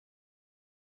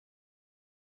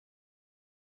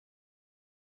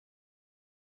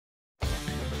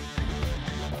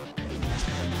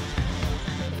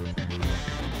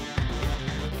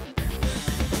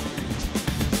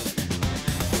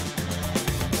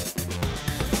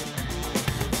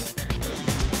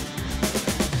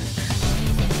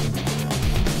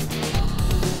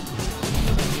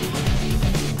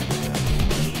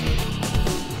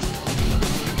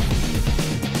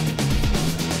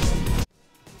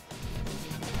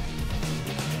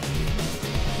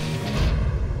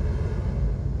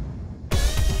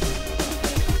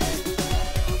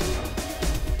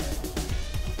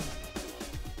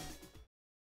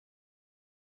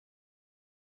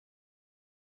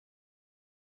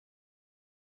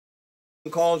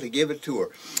call to give a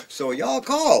tour. So y'all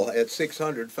call at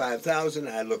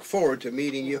 600-5000. I look forward to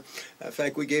meeting you. In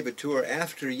fact, we gave a tour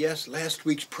after, last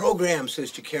week's program,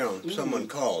 Sister Carolyn. Someone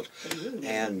called,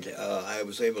 and I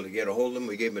was able to get a hold of them.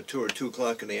 We gave them a tour at 2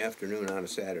 o'clock in the afternoon on a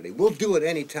Saturday. We'll do it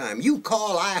anytime. You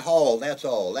call, I haul. That's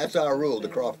all. That's our rule, the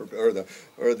Crawford,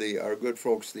 our good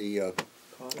folks, the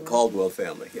Caldwell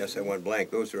family. Yes, I went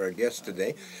blank. Those are our guests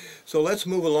today. So let's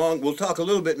move along. We'll talk a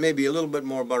little bit, maybe a little bit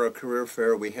more about our career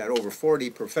fair. We had over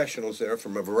 40 professionals there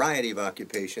from a variety of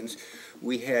occupations.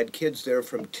 We had kids there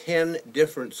from 10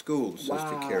 different schools,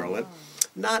 Sister Carolyn.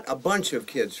 Not a bunch of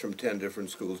kids from 10 different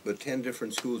schools, but 10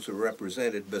 different schools were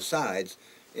represented besides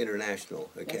International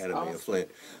Academy of Flint.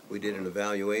 We did an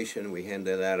evaluation. We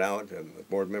handed that out.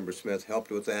 Board Member Smith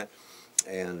helped with that.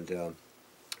 And the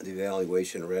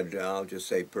evaluation read, I'll just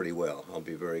say pretty well. I'll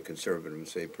be very conservative and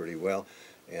say pretty well.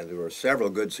 And there were several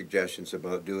good suggestions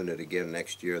about doing it again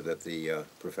next year that the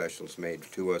professionals made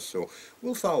to us. So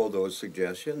we'll follow those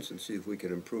suggestions and see if we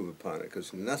can improve upon it,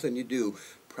 because nothing you do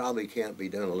probably can't be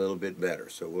done a little bit better.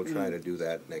 So we'll try to do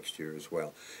that next year as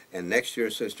well. And next year,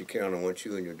 Sister Carolyn, I want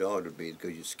you and your daughter to be,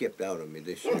 because you skipped out on me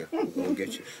this year. We'll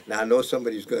get you. Now, I know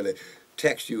somebody's going to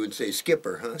text you and say,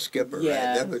 Skipper, huh? Skipper,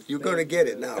 yeah, right? But you're going to get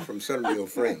it now from some real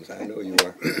friends. I know you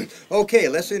are. Okay,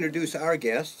 let's introduce our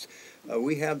guests.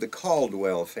 We have the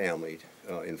Caldwell family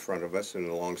in front of us and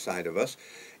alongside of us.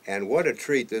 And what a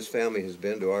treat this family has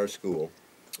been to our school.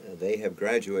 They have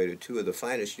graduated two of the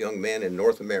finest young men in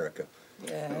North America.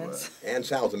 Yes. And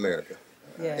South America.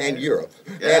 Yes. And Europe.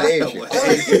 And Asia.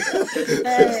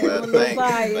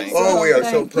 Oh, we are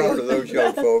so proud of those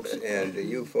young folks, and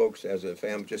you folks as a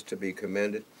family, just to be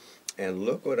commended. And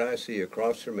look what I see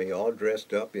across from me, all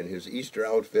dressed up in his Easter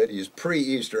outfit, his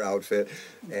pre-Easter outfit,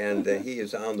 and he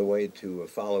is on the way to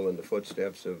follow in the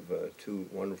footsteps of two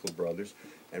wonderful brothers.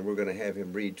 And we're going to have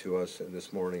him read to us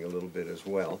this morning a little bit as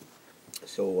well.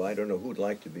 So I don't know who'd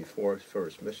like to be first,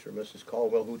 Mr. or Mrs.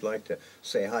 Caldwell, who'd like to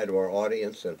say hi to our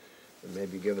audience and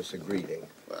maybe give us a greeting.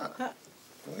 Go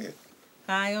ahead.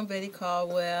 Hi, I'm Betty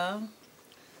Caldwell,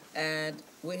 and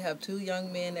we have two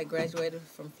young men that graduated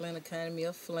from Flint Academy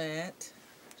of Flint,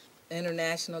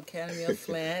 International Academy of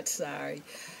Flint, sorry.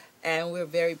 And we're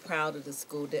very proud of the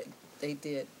school that they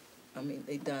did. I mean,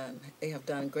 they have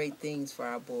done great things for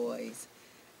our boys.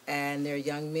 And they're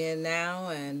young men now,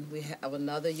 and we have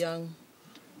another young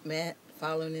man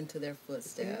following into their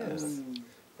footsteps.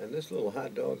 And this little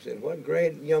hot dog's in what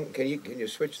grade? Young, can you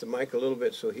switch the mic a little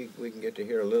bit so we can get to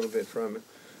hear a little bit from him?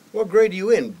 What grade are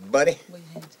you in, buddy?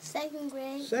 Second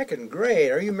grade. Second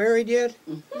grade. Are you married yet?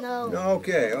 No.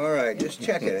 Okay, all right. Just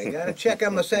checking. I got to check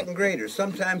on my second graders.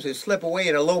 Sometimes they slip away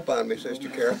and elope on me, Sister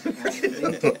Carol.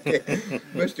 Okay.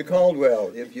 Mr.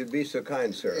 Caldwell, if you'd be so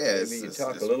kind, sir. Yeah, maybe you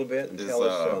talk a little bit and tell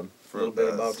us a little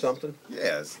bit about something.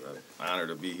 Yeah, it's an honor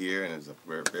to be here, and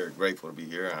we're very grateful to be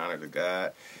here. An honor to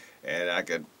God.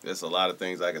 And there's a lot of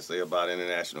things I could say about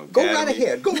International Academy. Go right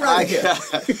ahead. Go right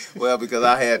ahead. Well, because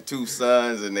I had two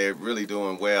sons, and they're really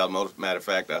doing well. Matter of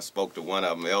fact, I spoke to one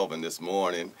of them, Elvin, this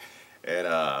morning. And,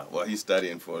 well, he's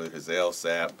studying for his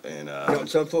LSAP. And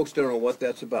some folks don't know what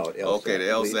that's about, LSAP. Okay, the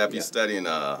LSAP, he's studying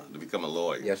to become a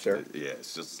lawyer. Yes, sir. Yeah,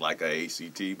 it's just like a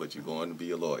ACT, but you're going to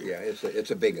be a lawyer. Yeah, it's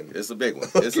a big one. It's a big one.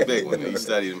 It's a big one. He's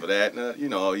studying for that. And, you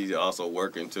know, he's also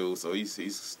working, too, so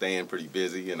he's staying pretty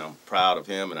busy, and I'm proud of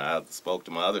him. And I spoke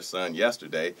to my other son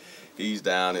yesterday. He's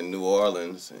down in New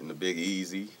Orleans in the Big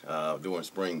Easy during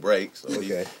spring break, so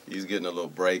he's getting a little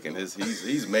break, and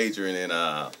he's majoring in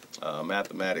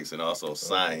mathematics and also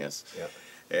science. Yeah.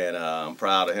 And I'm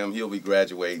proud of him. He'll be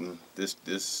graduating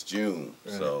this June,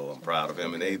 so I'm proud of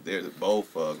him. And they're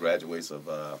both graduates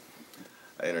of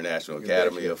International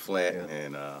Academy of Flint,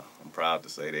 and I'm proud to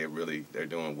say they're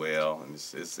doing well, and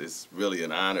it's really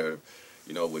an honor,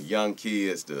 you know, with young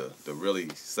kids to really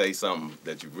say something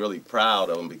that you're really proud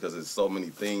of them, because there's so many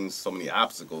things, so many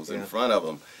obstacles in front of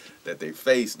them that they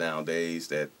face nowadays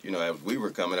that, you know, as we were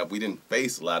coming up, we didn't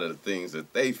face a lot of the things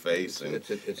that they face.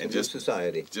 It's just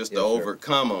society. Just to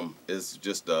overcome them is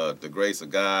just the grace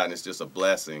of God, and it's just a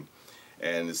blessing.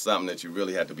 And it's something that you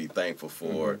really have to be thankful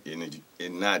for, and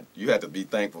you have to be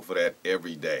thankful for that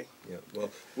every day. Yeah, well,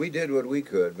 we did what we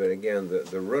could, but again,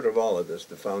 the root of all of this,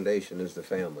 the foundation, is the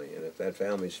family. And if that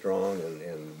family's strong,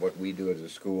 and what we do as a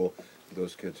school,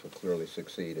 those kids will clearly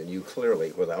succeed. And you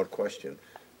clearly, without question,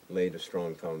 laid a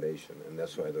strong foundation, and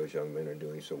that's why those young men are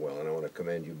doing so well. And I want to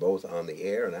commend you both on the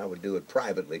air, and I would do it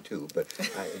privately too, but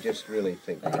I just really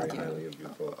think very highly of you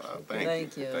folks.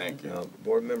 Thank you. Now,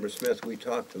 Board Member Smith, we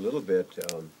talked a little bit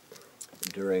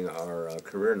during our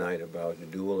career night about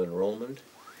dual enrollment.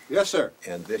 Yes, sir.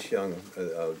 And this young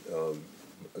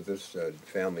this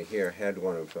family here had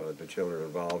one of the children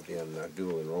involved in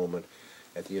dual enrollment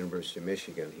at the University of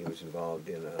Michigan. He was involved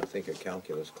in, I think, a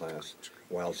calculus class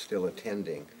while still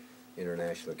attending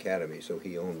International Academy. So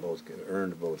he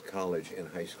earned both college and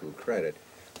high school credit,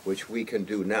 which we can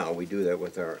do now. We do that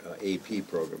with our AP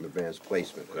program, Advanced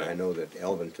Placement. And I know that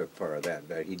Elvin took part of that.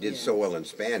 But he did so well in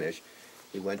Spanish,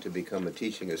 he went to become a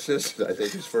teaching assistant, I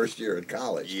think, his first year at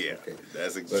college. Yeah, Okay.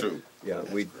 that's But, true. Yeah,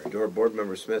 Board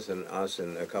Member Smith and us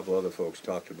and a couple other folks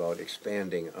talked about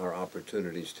expanding our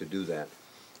opportunities to do that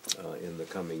in the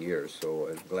coming years. So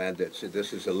I'm glad that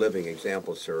this is a living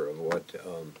example, sir, of what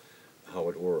how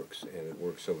it works, and it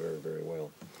works so very, very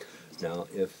well. Now,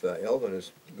 if Elvin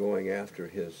is going after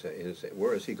his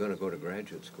where is he going to go to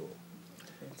graduate school?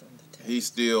 He's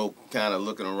still kind of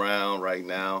looking around right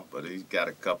now, but he's got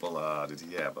a couple. Did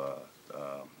he have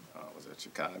was it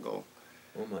Chicago?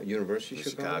 Oh, my University of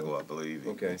Chicago, I believe.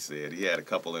 Okay. He said he had a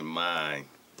couple in mind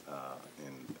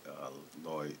in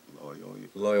Loyola?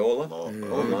 Loyola.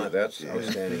 Oh my, that's Yeah.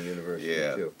 outstanding university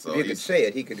Yeah, too. so If you could he's- say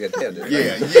it, he could attend it.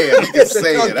 Yeah, he could It's a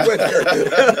say tongue it.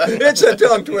 twister. It's a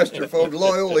tongue twister, folks.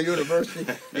 Loyola University.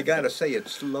 You got to say it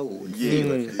slow and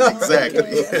feel it. Yeah,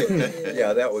 exactly.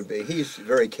 Yeah, that would be. He's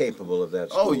very capable of that.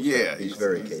 School, Oh sir. yeah, he's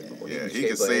very capable. Yeah, He's he can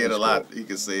capable say of it a any lot. school. He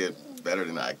can say it better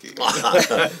than I can.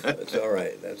 That's all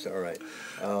right. That's all right.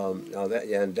 Now that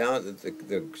and down at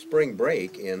the spring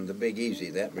break in the Big Easy,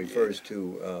 that refers to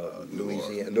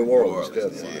Louisiana, New Orleans,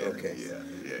 doesn't it? Yeah, Okay.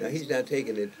 yeah. Now he's not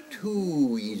taking it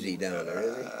too easy down there,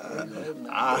 is he?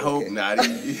 I hope Okay. not.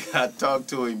 I talked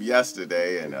to him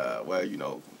yesterday, and well, you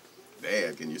know,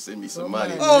 Dad, can you send me some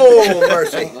money? Oh,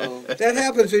 mercy. That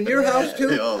happens in your house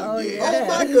too? Oh, yeah. Oh,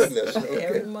 my goodness.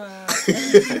 Every Okay.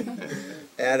 month.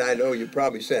 And I know you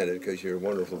probably sent it because you're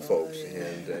wonderful folks.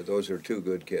 And those are two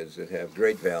good kids that have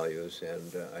great values,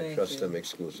 and I Thank trust you. them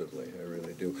exclusively. I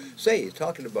really do. Say,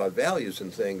 talking about values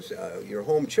and things, your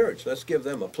home church. Let's give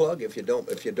them a plug if you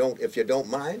don't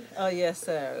mind. Oh, yes,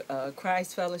 sir.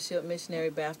 Christ Fellowship Missionary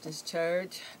Baptist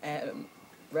Church.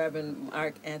 Reverend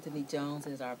Mark Anthony Jones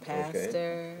is our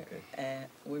pastor, Okay. and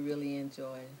we really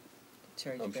enjoy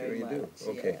church I'm very sure you much. do.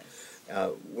 Okay.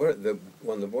 Yes.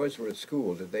 When the boys were at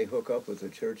school, did they hook up with the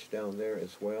church down there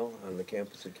as well on the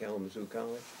campus at Kalamazoo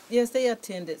College? Yes, they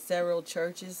attended several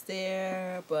churches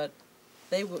there, but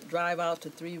they would drive out to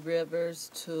Three Rivers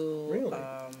to Really?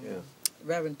 Yeah.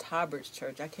 Reverend Taubert's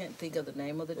church. I can't think of the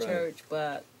name of the Right. church,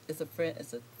 but it's a friend.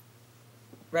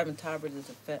 Reverend Taubert is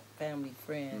a family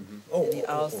friend, Mhm. Oh, and he oh,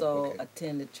 oh, also okay.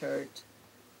 attended church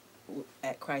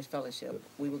at Christ Fellowship.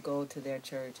 We would go to their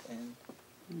church, and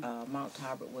Mount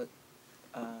Taubert would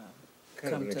Kind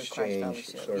of come an to Christ exchange,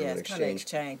 Fellowship. sort of Yeah, an it's kind of exchange.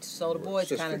 exchange. So the boys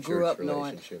Sister kind of grew church up knowing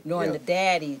relationship. the Yeah.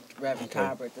 daddy, Reverend Okay.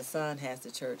 Taubert. The son has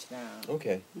the church now.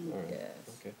 Okay. All right. Yes.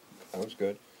 Okay. Sounds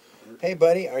good. Hey,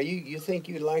 buddy, you think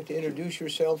you'd like to introduce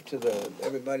yourself to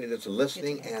everybody that's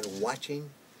listening and watching?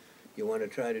 You want to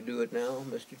try to do it now,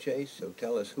 Mr. Chase? So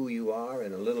tell us who you are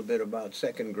and a little bit about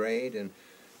second grade, and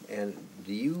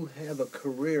do you have a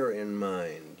career in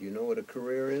mind? Do you know what a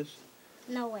career is?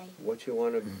 No way. What you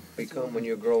want to become when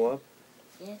you grow up?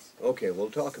 Yes. Okay, we'll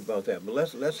talk about that. But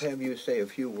let's have you say a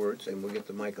few words, and we'll get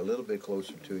the mic a little bit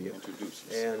closer to you. Introduce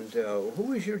yourself. And who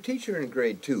was your teacher in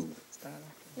grade 2? Start off.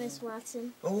 Miss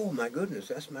Watson. Oh, my goodness,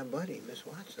 that's my buddy, Miss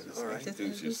Watson. All right.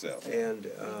 Introduce yourself. And,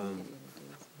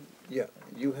 yeah,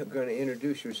 you are going to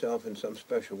introduce yourself in some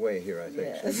special way here, I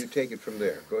think. Yes. So you take it from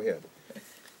there. Go ahead.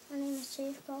 My name is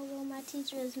Chase Caldwell. My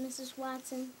teacher is Mrs.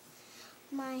 Watson.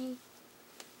 My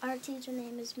art teacher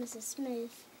name is Mrs.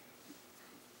 Smith.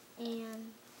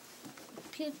 And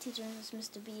puke teacher is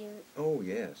Mr. Beard. Oh,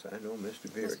 yes, I know Mr.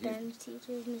 My Beard. Spanish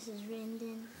teacher is Mrs.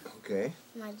 Rendon. Okay,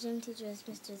 My gym teacher is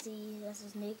Mr. Z. That's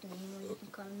his nickname, or you can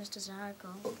call him Mr.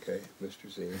 Zarko. okay, Mr.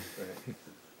 Z, right.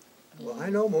 Well, I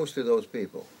know most of those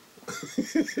people. How you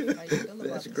feel about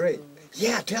That's the great. school?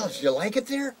 Yeah, tell us, you like it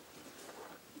there?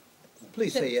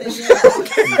 Please say yes. Say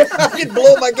yes. You'd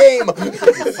blow my game.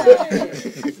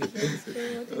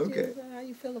 Okay. How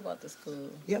you feel about the school?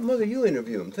 Yeah, Mother, you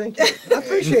interview him. Thank you. I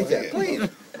appreciate that. Please.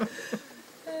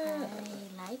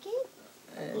 I like it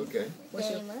Okay. What's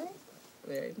very your much.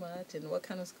 very much? And what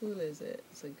kind of school is it?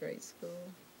 It's a great school.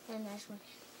 And that's what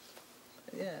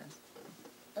Yeah.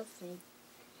 hopefully.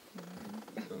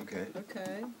 Okay.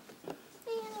 Okay.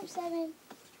 And I'm 7.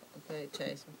 Okay,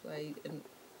 Chase. And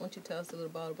why don't you tell us a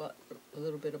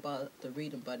little bit about the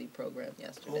Reading Buddy program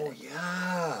yesterday? Oh,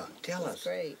 yeah. Tell It was us.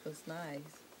 great. It was nice.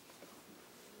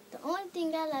 The only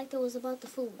thing I liked was about the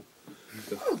food.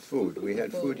 The food. We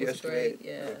had food was yesterday. Great,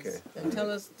 yes. Okay. And tell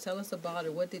us about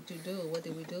it. What did you do? What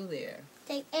did we do there?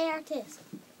 Take AR test.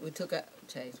 We took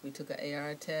Chase. We took an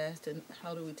AR test, and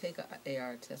how do we take an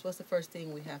AR test? What's the first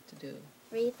thing we have to do?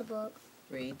 Read the book.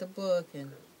 Read the book,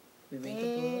 and we read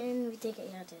the book. And we take an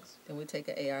AR test. Then we take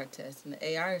an AR test, and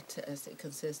the AR test, it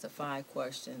consists of 5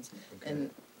 questions, and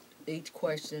each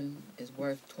question is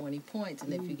worth 20 points.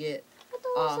 And if you get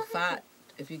all 5,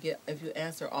 if you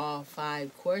answer all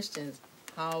 5 questions,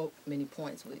 how many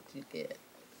points would you get?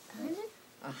 100?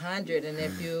 100. And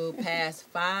if you pass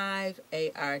 5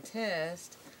 AR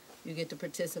tests, you get to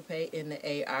participate in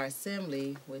the AR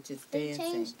assembly, which is They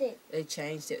dancing. changed it. They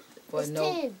changed it for It's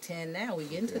no 10 now. We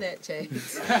get into that,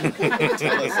 Chase. Tell us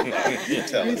about it. You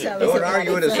tell You us. tell us Don't about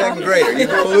argue it. with a second grader. You're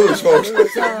going to lose, folks.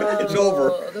 It's over.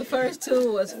 So, the first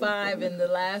 2 was 5, and the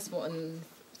last one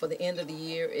for the end of the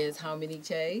year is how many,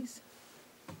 Chase?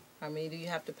 How many do you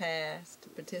have to pass to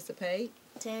participate?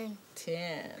 10.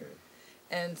 10.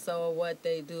 And so what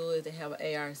they do is they have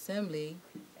an AR assembly,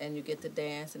 and you get to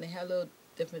dance, and they have little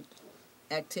different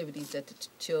activities that the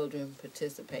children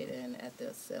participate in at the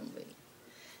assembly.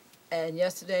 And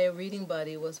yesterday, a reading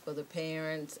buddy was for the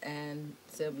parents and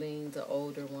siblings, or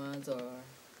older ones, or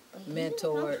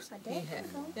mentors. He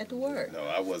had to work. No,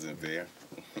 I wasn't there.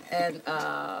 And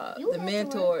You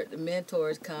had to work. the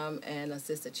mentors come and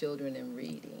assist the children in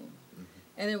reading.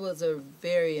 And it was a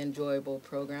very enjoyable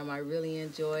program. I really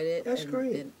enjoyed it. That's and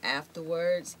great. then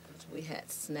afterwards, we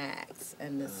had snacks,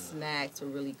 and the snacks were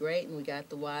really great. And we got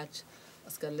to watch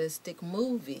a scholastic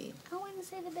movie. I want to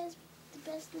say the best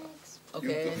snacks.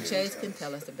 Okay, and Chase can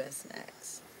tell us the best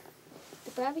snacks.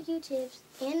 The barbecue chips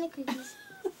and the cookies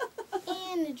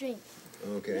and the drink.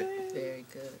 Okay. Very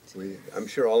good. I'm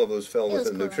sure all of those fell It was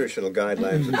within correct. nutritional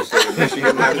guidelines of the state of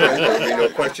Michigan. My friend, there'd be no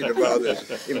question about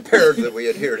this. Imperative that we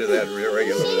adhere to that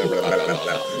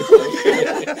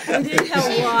We did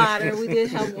have water. We did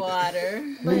have water.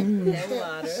 We had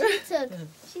water.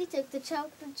 She took the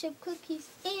chocolate chip cookies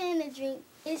and the drink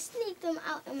and sneaked them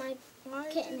out in my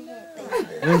kitten head thing.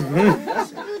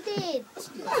 You did.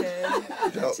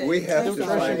 Okay. We have to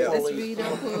find out. Let's read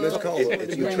on board. Ms. Caldwell,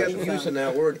 you kept using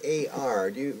that word AR.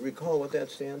 Do you recall what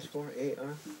that stands for,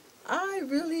 AR? I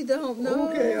really don't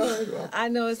know. Okay, all right, well. I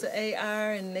know it's an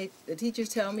AR, and the teachers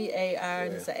tell me AR,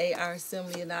 and it's an AR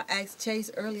assembly. And I asked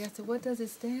Chase earlier, I said, what does it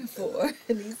stand for?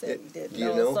 And he said he didn't Do you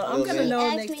know. know? So I'm going to He know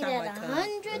Asked next me time I that come.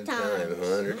 100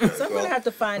 times. So I'm going to have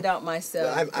to find out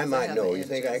myself. I because might have know. an You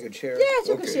think I interest. could share? Yes,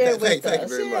 you can share it with Thank you us.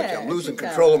 very much. Yeah, I'm losing you can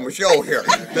control of tell my us. show here.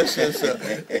 This is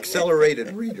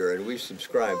Accelerated Reader, and we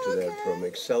subscribe to that from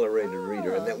Accelerated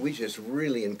Reader, and that we just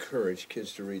really encourage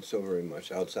kids to read so very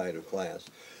much outside of class.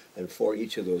 And for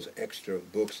each of those extra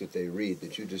books that they read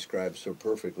that you described so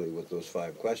perfectly with those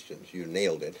 5 questions, you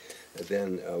nailed it. And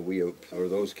then we, for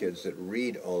those kids that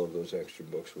read all of those extra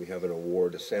books, we have an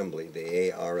award assembly,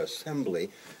 the AR assembly,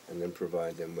 and then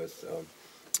provide them with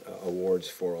awards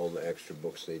for all the extra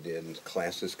books they did. And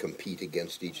classes compete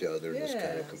against each other, and it's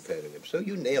kind of Yes. competitive. So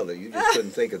you nailed it. You just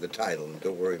couldn't think of the title, and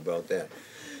don't worry about that.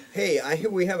 Hey, I hear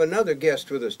we have another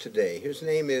guest with us today. His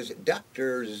name is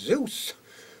Dr. Zeus.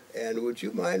 And would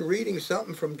you mind reading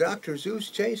something from Dr. Zeus,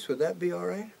 Chase? Would that be all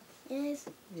right? Yes.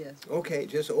 Yes. Okay,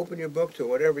 just open your book to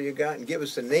whatever you got and give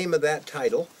us the name of that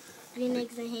title. Green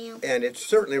eggs and ham. And it's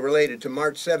certainly related to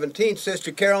March 17th.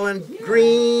 Sister Carolyn,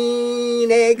 green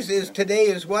eggs today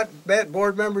is what,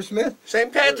 Board Member Smith?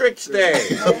 St. Patrick's Day.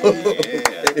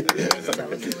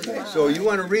 So you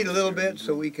want to read a little bit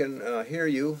so we can hear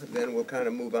you, then we'll kind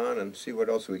of move on and see what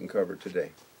else we can cover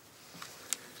today.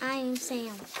 I am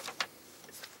Sam.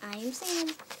 I am Sam.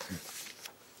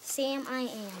 Sam I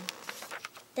am.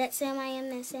 That Sam I am,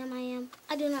 that Sam I am.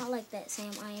 I do not like that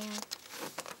Sam I am.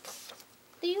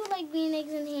 Do you like green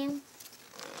eggs and ham?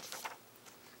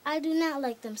 I do not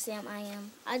like them, Sam I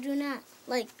am. I do not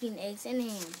like green eggs and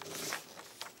ham.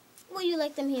 Will you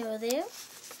like them here or there?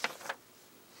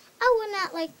 I would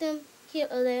not like them here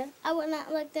or there. I would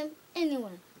not like them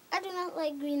anywhere. I do not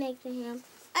like green eggs and ham.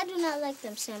 I do not like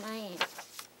them, Sam I am.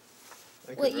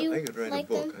 I Would you could write like a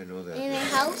book, them I know that. in a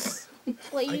house?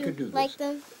 Would I you could do like this.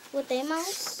 them with a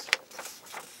mouse?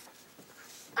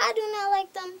 I do not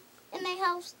like them in a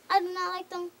house. I do not like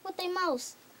them with a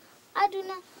mouse. I do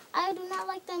not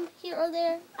like them here or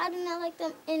there. I do not like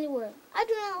them anywhere. I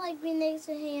do not like green eggs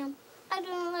and ham. I do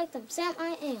not like them. Sam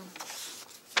I am.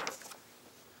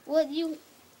 Would you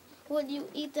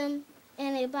eat them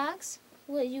in a box?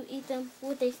 Would you eat them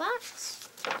with a fox?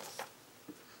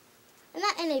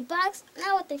 Not in a box,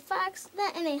 not with a fox,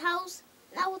 not in a house,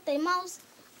 not with a mouse.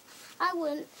 I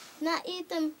would not eat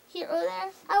them here or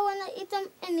there. I would not eat them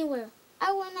anywhere.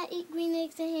 I will not eat green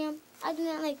eggs and ham. I do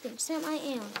not like them. Sam, I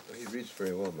am. He reads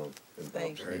very well, Mom. And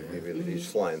Thank Bob, you. maybe he's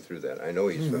flying through that. I know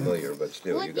he's familiar, but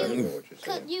still, you Would got to you know what you're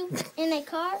saying. could you in a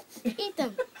car? Eat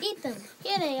them. Eat them.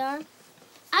 Here they are.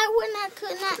 I would not,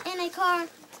 could not in a car.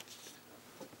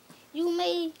 You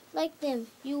may like them.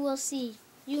 You will see.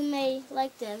 You may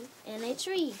like them in a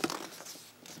tree.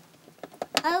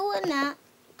 I would not,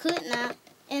 could not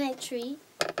in a tree,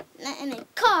 not in a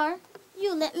car.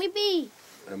 You let me be.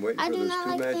 I'm waiting I for do those not two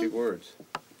like magic them. words.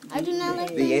 I do not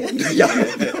like The them. end. Yeah.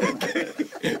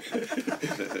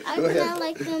 I Go do ahead. not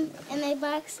like them in a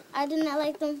box. I do not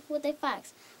like them with a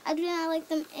fox. I do not like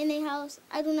them in a house.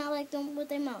 I do not like them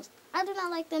with a mouse. I do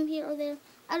not like them here or there.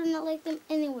 I do not like them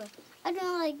anywhere. I do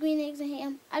not like green eggs and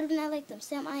ham. I do not like them.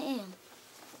 Sam, I am.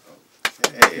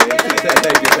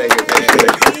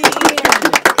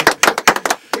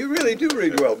 You really do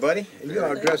read well, buddy. And you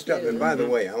are dressed up. And by the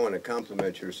way, I want to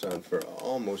compliment your son for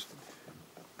almost,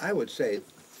 I would say,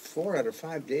 4 out of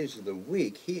 5 days of the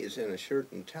week, he is in a shirt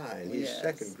and tie, and he's Yes.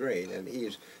 second grade, and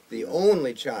he's the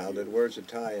only child that wears a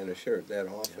tie and a shirt that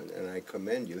often, and I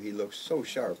commend you. He looks so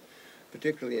sharp,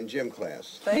 particularly in gym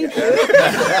class. Thank you.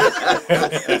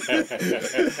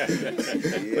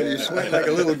 When you sweat like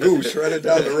a little goose running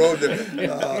down the road,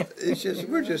 it's just,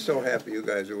 we're just so happy you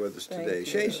guys are with us Thank today. you.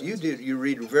 Chase, you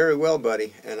read very well,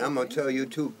 buddy, and I'm gonna tell you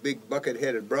two big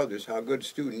bucket-headed brothers how good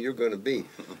student you're gonna be,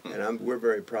 and we're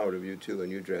very proud of you too,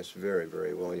 and you dress very,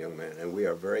 very well, young man, and we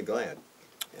are very glad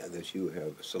that you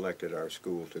have selected our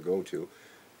school to go to.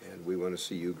 And we want to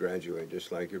see you graduate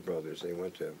just like your brothers. They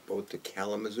went to both to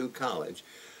Kalamazoo College.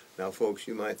 Now, folks,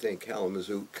 you might think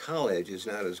Kalamazoo College is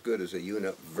not as good as a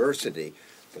university,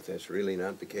 but that's really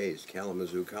not the case.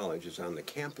 Kalamazoo College is on the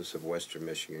campus of Western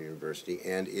Michigan University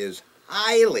and is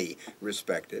highly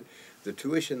respected. The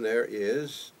tuition there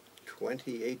is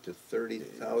 $28,000 to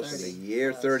 $30,000 a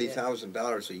year,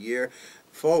 $30,000 a year.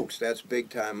 Folks, that's big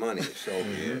time money. So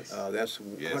that's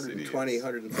 $120,000,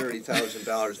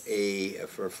 $130,000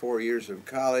 for 4 years of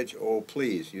college. Oh,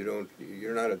 please,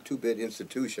 you're not a two-bit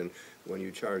institution when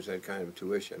you charge that kind of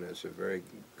tuition. It's a very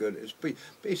good. It's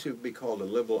basically be called a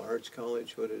liberal arts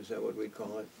college. What is that? What we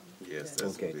call it? Yes,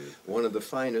 that's Okay, what it is. one of the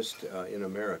finest in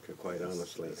America, quite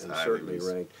honestly, It's and highly certainly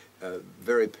respected. ranked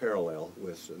very parallel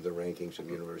with the rankings of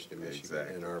University of Michigan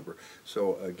Exactly. Ann Arbor.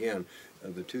 So again,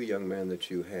 the two young men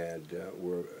that you had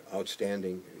were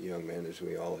outstanding young men, as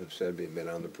we all have said. We've been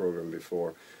on the program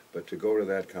before. But to go to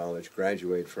that college,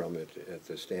 graduate from it at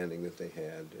the standing that they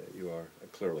had, you are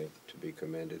clearly to be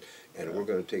commended. And we're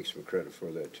going to take some credit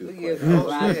for that, too. We quite give you a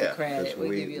honestly, lot yeah. of credit. because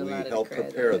We give you a lot of helped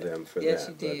credit. prepare them for Yes,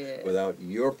 that. you But did. without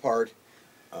your part,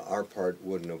 our part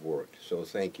wouldn't have worked. So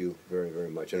thank you very, very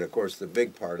much. And of course, the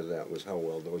big part of that was how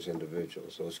well those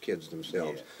individuals, those kids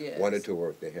themselves, Yes. wanted to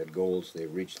work. They had goals, they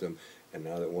reached them, and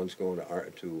now that one's going to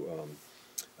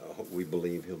we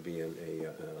believe he'll be in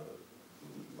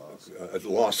a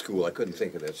law school. I couldn't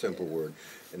think of that simple word.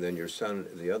 And then your son,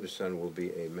 the other son, will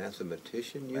be a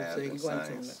mathematician, you Math think? We're going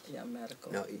Science. to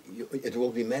medical. Now, it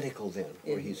will be medical then,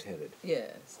 where Yeah. he's headed.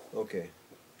 Yes. Okay.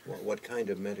 What kind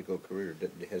of medical career?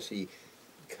 Has he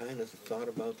kind of thought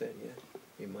about that yet?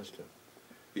 He must have.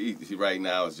 He right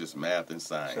now is just math and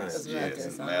science. Science. Yes, Math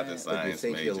and math and science. But do you science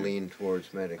think he'll major. lean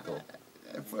towards medical?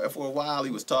 For a while,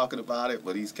 he was talking about it,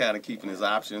 but he's kind of keeping his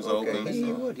options Okay, open. he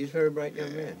so- would. He's a very bright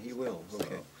young Yeah. man. He will. Okay.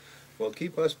 So- Well,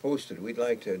 keep us posted. We'd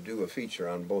like to do a feature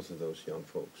on both of those young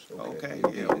folks. Okay,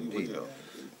 Indeed, yeah, we indeed. will.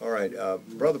 All right,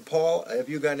 Brother Paul, have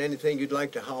you got anything you'd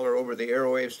like to holler over the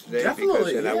airwaves today?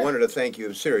 Definitely, And I yeah. wanted to thank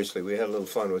you, seriously, we had a little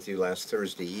fun with you last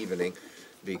Thursday evening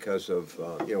because of,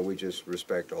 we just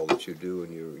respect all that you do,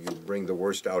 and you bring the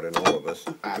worst out in all of us.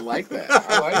 I like that.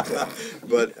 I like that.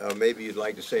 But maybe you'd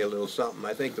like to say a little something.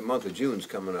 I think the month of June's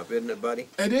coming up, isn't it, buddy?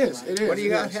 It is. It is. What do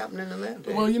you it got is. happening in that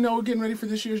day? Well, we're getting ready for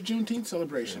this year's Juneteenth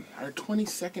celebration, our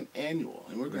 22nd annual,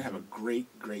 and we're going to have a great,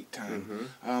 great time.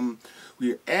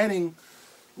 We're adding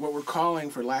what we're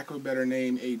calling, for lack of a better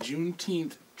name, a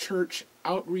Juneteenth church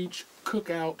outreach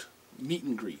cookout meet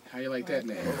and greet. How you like that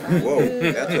name? Whoa,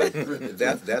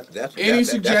 that's Any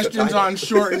suggestions on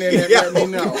shortening it, Yeah, let me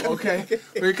know, okay?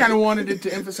 We kind of wanted it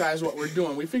to emphasize what we're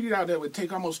doing. We figured out that it would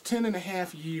take almost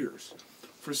 10.5 years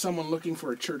for someone looking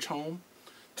for a church home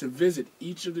to visit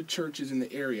each of the churches in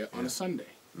the area on a Sunday.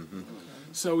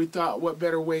 So we thought, what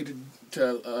better way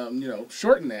to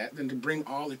shorten that than to bring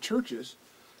all the churches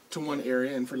to one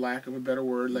area, and for lack of a better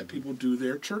word, let people do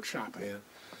their church shopping. Yeah.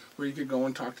 Where you could go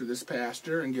and talk to this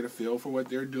pastor and get a feel for what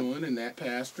they're doing, and that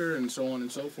pastor, and so on and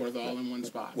so forth, all in one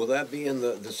spot. Will that be in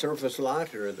the surface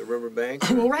lot or the riverbank?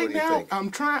 Well, What right do you now think?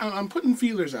 I'm putting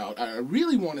feelers out. I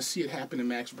really want to see it happen in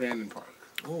Max Brandon Park.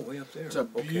 Oh, way up there. It's a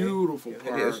Okay. beautiful Yeah,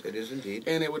 park. It is indeed.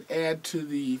 And it would add to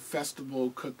the festival,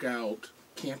 cookout,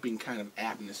 camping kind of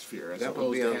atmosphere. As That would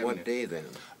opposed be to on having what it. day then?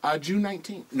 June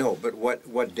 19th. No, but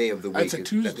what day of the week? It's a is-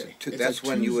 Tuesday. That's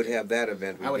when you would have that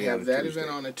event. I would be on have a that Tuesday.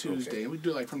 event on a Tuesday. Okay. And we'd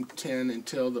do like from 10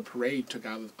 until the parade took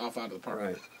off out of the park.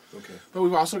 Right. Okay. But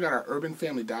we've also got our Urban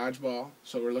Family Dodgeball.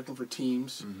 So we're looking for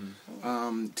teams,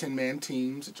 Mm-hmm. 10-man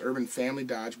teams. It's Urban Family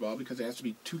Dodgeball because it has to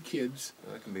be 2 kids.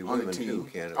 Well, that can be On the women team. too,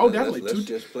 can't it? Oh, definitely. Let's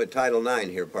just play Title IX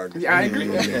here, pardon. Yeah, I agree.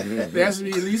 There has to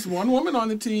be at least one woman on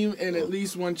the team and at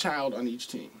least one child on each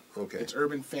team. Okay. It's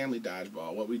Urban Family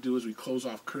Dodgeball. What we do is we close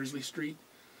off Kersley Street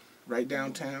right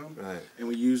downtown, Right. and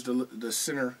we use the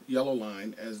center yellow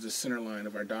line as the center line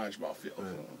of our dodgeball field.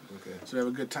 Okay. So we have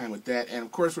a good time with that. And,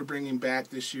 of course, we're bringing back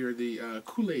this year the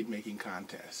Kool-Aid making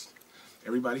contest.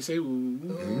 Everybody say, ooh.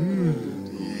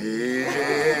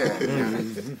 Yeah.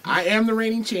 I am the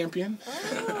reigning champion,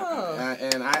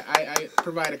 and I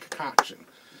provide a concoction.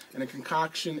 And a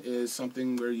concoction is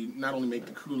something where you not only make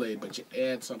the Kool-Aid, but you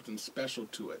add something special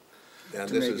to it. Now,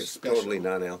 to this make it is special. totally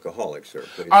non-alcoholic, sir.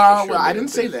 Please Well, assure me I of didn't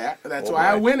say this. that. That's Oh, why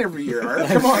I my. win every year. Art.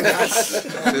 Come on, guys.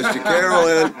 Sister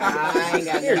Carolyn. I ain't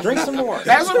got Here, drink some more.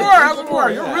 Have some more. Have some more.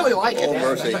 You really like Oh, it.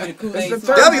 mercy. It's the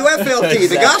third. WFLT,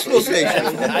 the gospel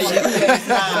station.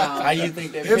 How you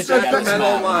think that It's picture the- got a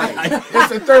smile? It's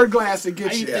the third glass that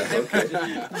gets you. Okay.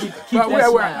 But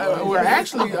that we're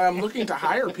actually looking to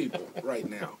hire people right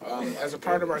now. As a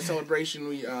part of our celebration,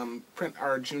 we print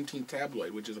our Juneteenth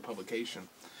tabloid, which is a publication.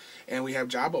 And we have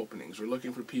job openings. We're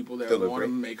looking for people that want Delivery?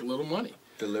 to make a little money.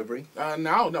 Delivery?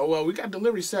 No. Well, we got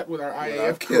delivery set with our our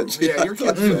IAF kids, crew. yeah. Yeah, your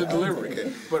kids do the delivery.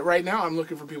 Okay. But right now, I'm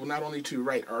looking for people not only to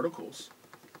write articles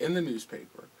in the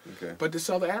newspaper, Okay. but to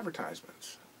sell the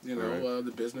advertisements. You know, Right.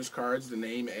 the business cards, the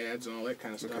name ads, and all that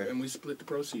kind of stuff. Okay. And we split the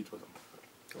proceeds with them.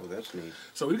 Oh, that's neat.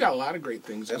 So we've got a lot of great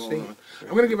things That's going neat. on. I'm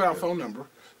going to give out a phone number.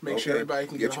 Make sure Okay. everybody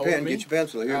can Get get a your hold pen, of me. get your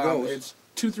pencil. Here goes. It's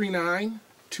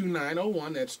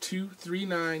 239-2901. That's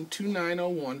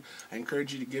 239-2901. I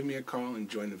encourage you to give me a call and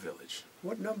join the village.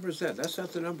 What number is that? That's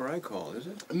not the number I call, is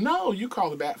it? No, you call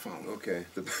the bat phone. Okay.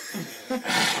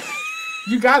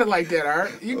 You got it like that,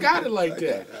 Art. You got it like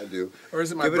that. I do. Or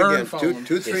is it my Give it bird again. phone?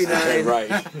 239. Right.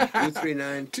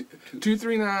 239.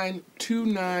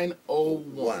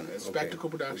 239-2901. It's Okay. Spectacle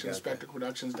We Productions, got that.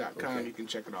 spectacleproductions.com. Okay. You can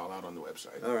check it all out on the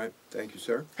website. All right. Thank you,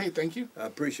 sir. Hey, thank you. I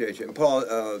appreciate you. And Paul,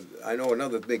 I know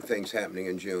another big thing's happening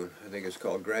in June. I think it's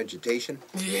called graduation.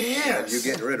 Yes. You're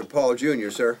getting rid of Paul Jr.,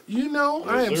 sir. You know,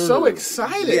 I am so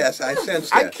excited. Yes, I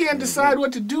sense I that. can't decide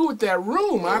what to do with that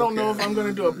room. I don't know if I'm going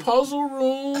to do a puzzle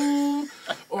room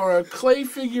or a clay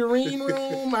figurine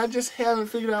room. I just haven't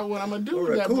figured out what I'm going to do Or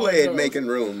with a that. Kool-Aid boy. making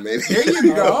room, maybe. There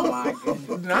you go.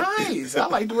 Nice. I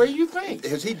like the way you think.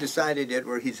 Has he decided yet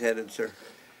where he's headed, sir?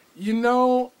 You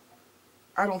know,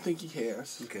 I don't think he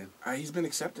has. Okay. He's been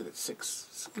accepted at 6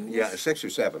 schools. Yeah, 6 or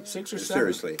 7. 6 or 7.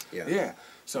 Seriously, yeah. Yeah.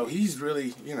 So he's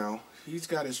really, he's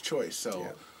got his choice. So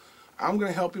Yeah. I'm going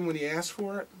to help him when he asks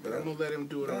for it, but Yeah. I'm going to let him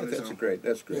do it on his That's own. great.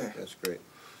 That's great. Yeah. That's great.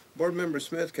 Board Member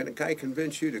Smith, can I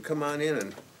convince you to come on in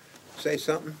and say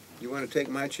something? You want to take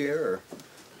my chair, or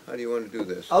how do you want to do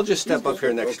this? I'll just step up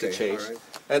here next to Okay, Chase. all right.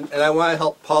 And I want to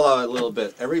help Paul out a little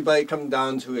bit. Everybody come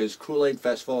down to his Kool-Aid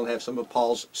Festival and have some of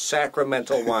Paul's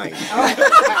sacramental wine. Okay,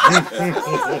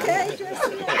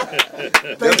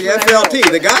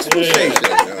 WFLT, the gospel station.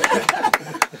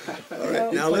 All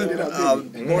right, now,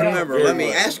 board member, let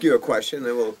me ask you a question,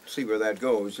 then we'll see where that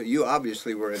goes. You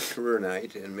obviously were at career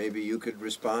night, and maybe you could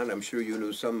respond. I'm sure you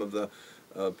knew some of the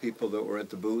people that were at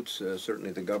the booths,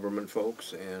 certainly the government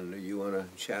folks, and you want to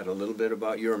chat a little bit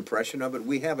about your impression of it.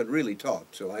 We haven't really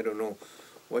talked, so I don't know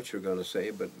what you're going to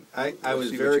say, but I let's was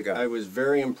see what you got.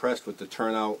 very impressed with the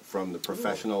turnout from the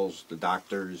professionals, the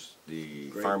doctors, the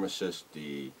Great. pharmacists,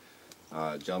 the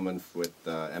gentleman with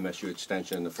MSU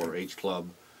Extension, the 4-H Club.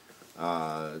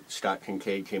 Scott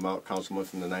Kincaid came out, councilman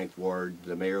from the 9th Ward.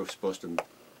 The mayor was supposed to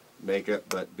make it,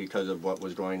 but because of what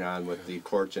was going on with the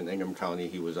courts in Ingham County,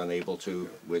 he was unable to,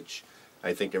 which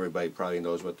I think everybody probably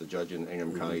knows what the judge in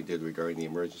Ingham County did regarding the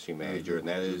emergency manager, and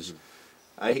that is,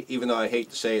 even though I hate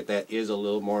to say it, that is a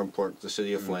little more important to the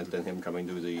city of Flint than him coming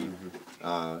to the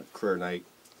career night.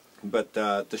 But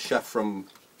the chef from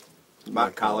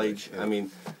Mott College, yeah. I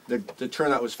mean, the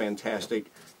turnout was fantastic.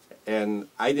 And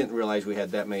I didn't realize we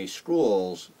had that many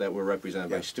schools that were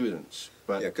represented Yeah. by students.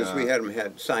 But Yeah, because we had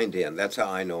them signed in. That's how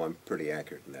I know I'm pretty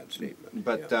accurate in that statement.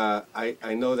 But yeah.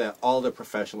 I know that all the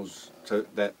professionals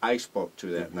that I spoke to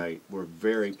that night were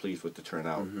very pleased with the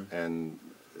turnout, and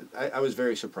I was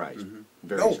very surprised.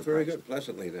 Very surprised. Very good.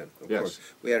 Pleasantly then, of Yes. course.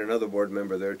 We had another board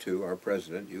member there too, our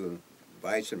president. You and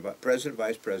president,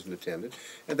 vice president attended,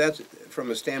 and that's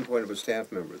from a standpoint of a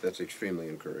staff member. That's extremely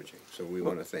encouraging. So we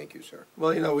want to thank you, sir.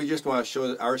 Well, you know, we just want to show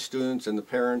that our students and the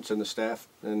parents and the staff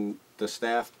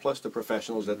plus the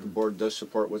professionals that the board does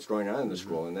support what's going on in the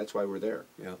school, and that's why we're there.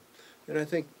 Yeah, and I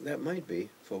think that might be,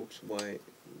 folks, why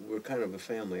we're kind of a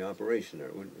family operation there.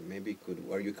 Maybe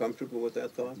are you comfortable with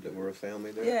that thought, that we're a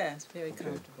family there? Yes, very Okay.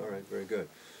 comfortable. All right, very good.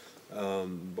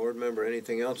 Board member,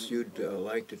 anything else you'd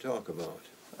like to talk about?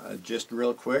 Just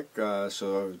real quick,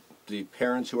 so the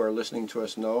parents who are listening to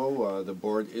us know, the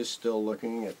board is still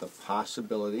looking at the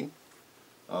possibility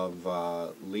of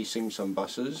leasing some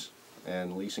buses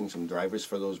and leasing some drivers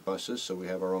for those buses, so we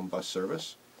have our own bus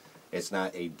service. It's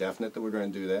not a definite that we're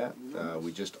going to do that.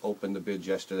 We just opened the bids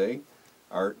yesterday.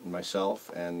 Art and myself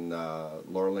and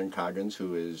Laura Lynn Coggins,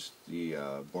 who is the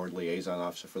board liaison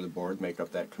officer for the board, make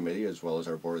up that committee, as well as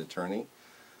our board attorney.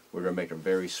 We're going to make a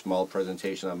very small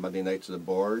presentation on Monday night to the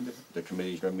board. The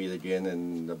committee's going to meet again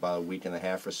in about a week and a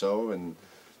half or so and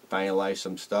finalize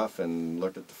some stuff and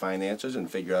look at the finances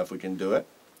and figure out if we can do it.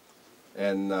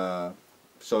 And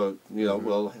so, you know,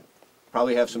 we'll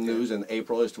probably have some news in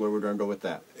April as to where we're going to go with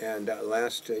that. And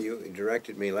you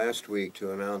directed me last week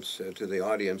to announce to the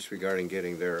audience regarding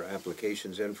getting their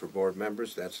applications in for board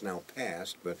members. That's now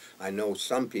passed, but I know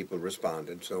some people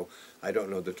responded, so I don't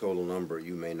know the total number.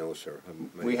 You may know, sir.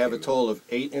 We have a total of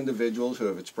 8 individuals who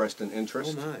have expressed an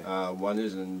interest. Oh, my. One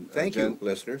is in Thank you,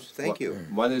 listeners. Thank you.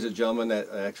 One is a gentleman that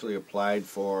actually applied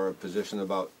for a position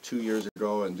about 2 years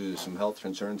ago and due to some health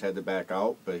concerns had to back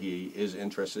out, but he is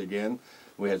interested again.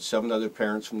 We had 7 other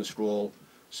parents from the school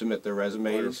submit their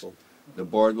resumes. Wonderful. The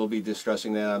board will be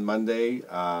discussing that on Monday.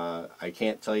 I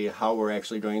can't tell you how we're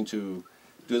actually going to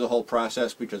do the whole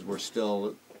process because we're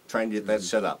still trying to get that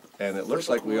set up. And it looks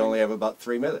like we only have about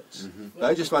 3 minutes. But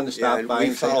I just wanted to stop by we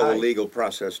and say follow hi. the legal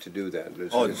process to do that.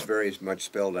 Oh, It's very much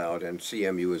spelled out, and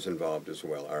CMU is involved as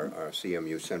well, our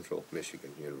CMU, Central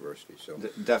Michigan University. So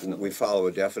Definitely. we follow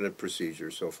a definite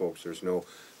procedure, so folks, there's no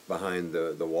behind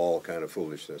the wall kind of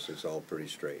foolishness. It's all pretty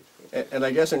straight. And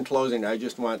I guess in closing, I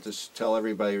just want to tell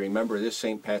everybody, remember this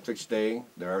St. Patrick's Day.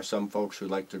 There are some folks who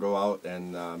like to go out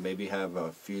and maybe have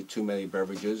a few too many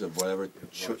beverages of whatever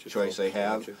choice they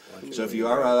have. Watch it. So if you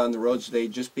are out on the roads today,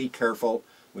 just be careful.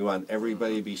 We want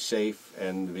everybody to be safe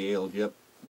and to be able to get up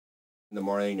in the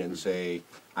morning and say,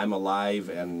 I'm alive,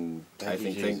 and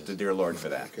thank the dear Lord for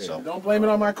that. Okay. So Don't blame it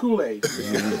on my Kool-Aid.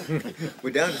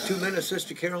 We're down to 2 minutes,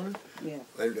 Sister Carolyn? Yeah.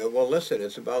 And, well, listen,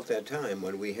 it's about that time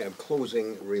when we have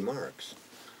closing remarks.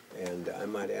 And I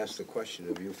might ask the question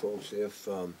of you folks, if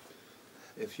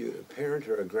you, a parent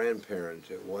or a grandparent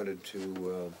wanted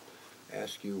to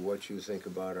ask you what you think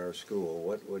about our school,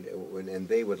 what would, and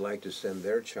they would like to send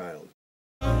their child